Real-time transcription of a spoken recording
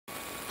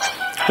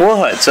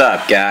What's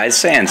up, guys?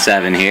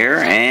 Sand7 here,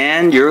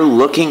 and you're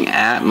looking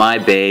at my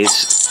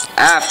base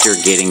after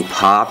getting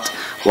popped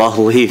while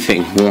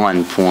leaving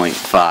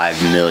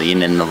 1.5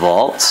 million in the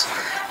vaults.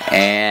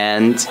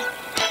 And,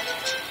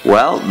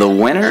 well, the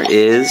winner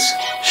is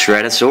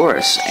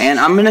Shredasaurus.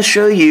 And I'm going to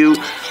show you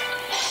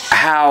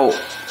how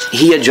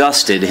he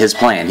adjusted his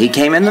plan. He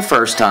came in the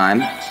first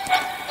time,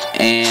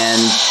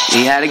 and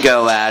he had a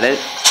go at it.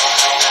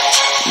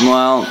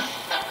 Well,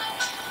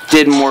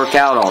 didn't work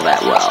out all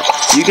that well.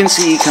 You can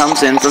see he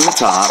comes in from the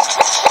top.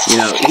 You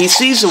know, he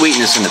sees the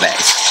weakness in the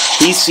base.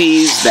 He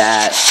sees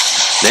that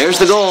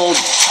there's the gold.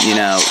 You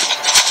know,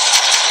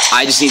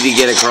 I just need to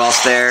get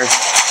across there,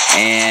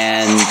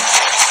 and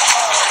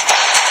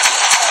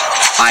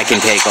I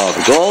can take all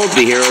the gold.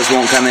 The heroes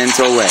won't come in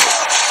till late.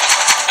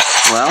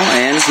 Well,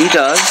 and he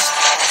does.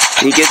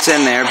 He gets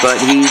in there, but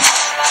he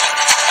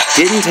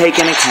didn't take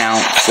an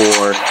account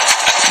for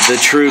the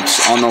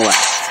troops on the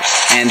left.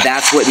 And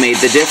that's what made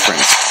the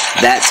difference.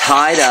 That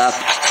tied up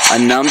a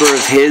number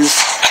of his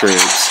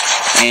troops,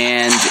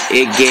 and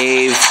it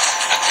gave,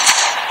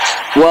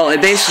 well,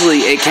 it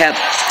kept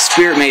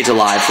Spirit Mage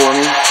alive for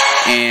me,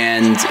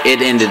 and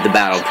it ended the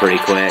battle pretty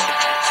quick,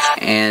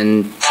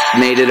 and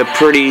made it a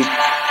pretty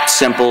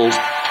simple,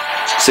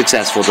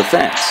 successful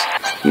defense.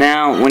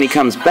 Now, when he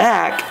comes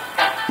back,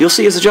 you'll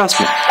see his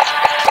adjustment.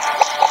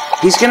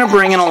 He's going to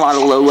bring in a lot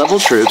of low-level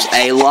troops,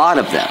 a lot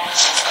of them,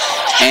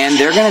 and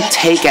they're going to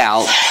take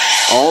out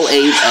all 8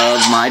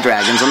 of my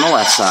dragons on the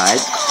left side,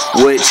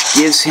 which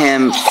gives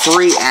him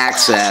free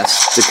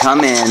access to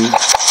come in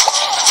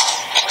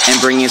and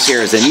bring his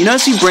heroes in. You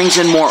notice he brings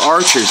in more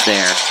archers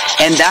there,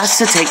 and that's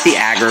to take the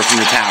aggro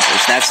from the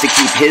towers. That's to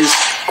keep his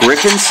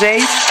griffins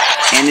safe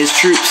and his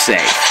troops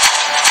safe.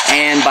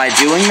 And by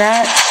doing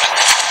that,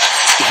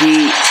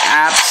 he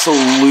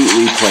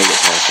absolutely played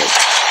it perfect.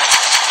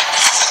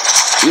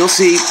 You'll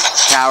see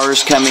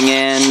towers coming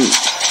in,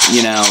 you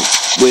know,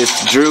 with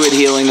Druid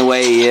healing the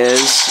way he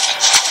is.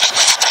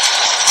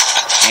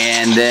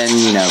 And then,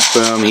 you know,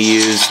 boom, he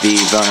used the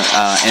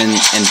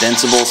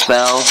invincible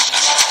spell.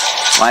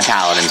 My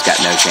Paladin's got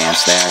no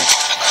chance there.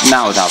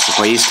 Not without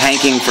support. He's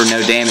tanking for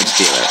no damage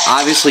dealer.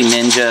 Obviously,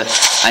 Ninja,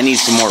 I need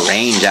some more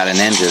range out of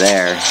Ninja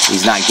there.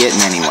 He's not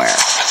getting anywhere.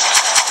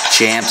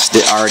 Champ's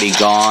already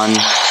gone.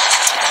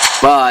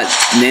 But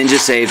Ninja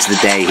saves the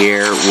day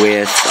here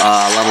with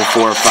level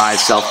 4 or 5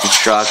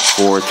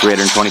 self-destruct for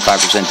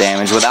 325%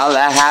 damage. Without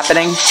that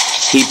happening,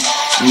 he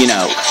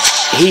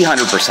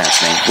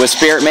 100%'s me. With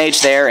Spirit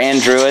Mage there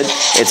and Druid,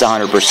 it's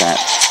 100%.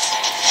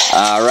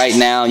 Right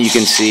now, you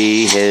can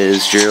see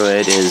his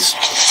Druid is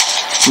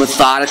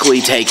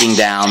methodically taking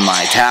down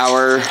my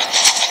tower,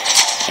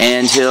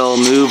 and he'll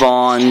move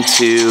on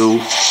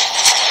to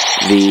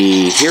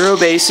the hero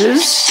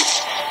bases.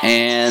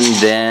 And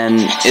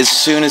then, as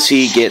soon as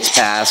he gets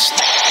past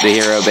the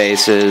hero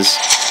bases,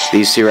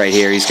 these two right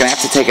here, he's going to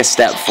have to take a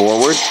step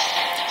forward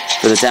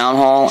for the Town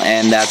Hall,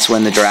 and that's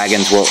when the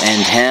dragons will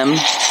end him.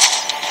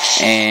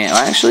 And,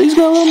 well, actually, he's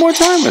got a little more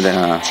time with it,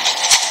 huh?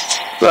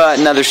 But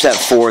another step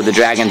forward, the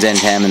dragons end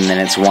him, and then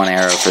it's one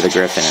arrow for the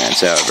griffin, and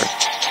it's over.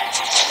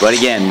 But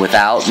again,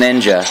 without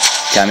Ninja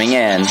coming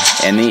in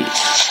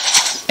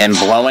and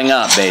blowing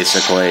up,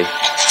 basically,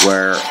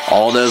 where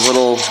all those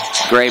little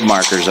grave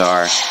markers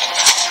are,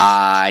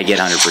 I get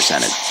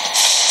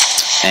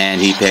 100%ed.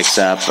 And he picks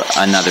up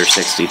another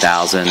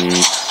 60,000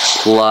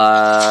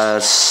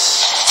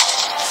 plus,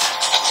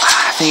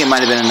 I think it might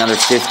have been another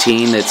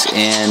 15 that's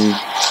in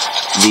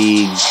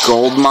the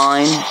gold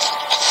mine.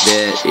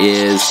 That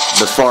is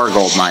the far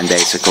gold mine,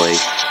 basically.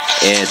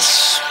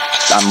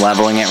 I'm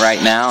leveling it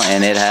right now,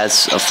 and it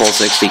has a full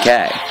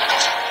 60k.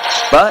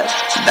 But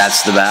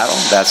that's the battle.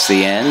 That's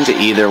the end.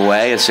 Either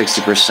way, a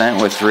 60%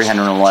 with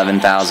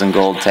 311,000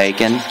 gold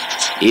taken.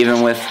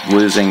 Even with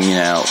losing,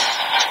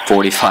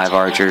 45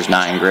 archers,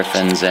 9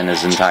 griffins, and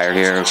his entire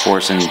hero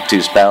force and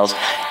 2 spells.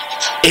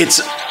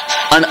 It's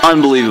an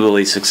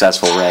unbelievably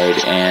successful raid,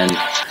 and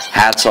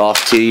hats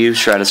off to you,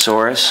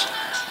 Shredasaurus.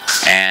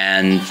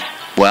 And,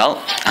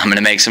 well, I'm going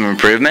to make some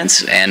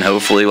improvements, and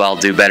hopefully I'll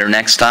do better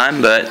next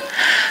time, but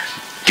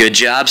good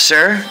job,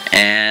 sir,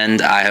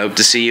 and I hope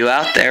to see you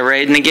out there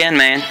raiding again,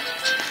 man.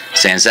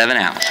 Sand7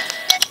 out.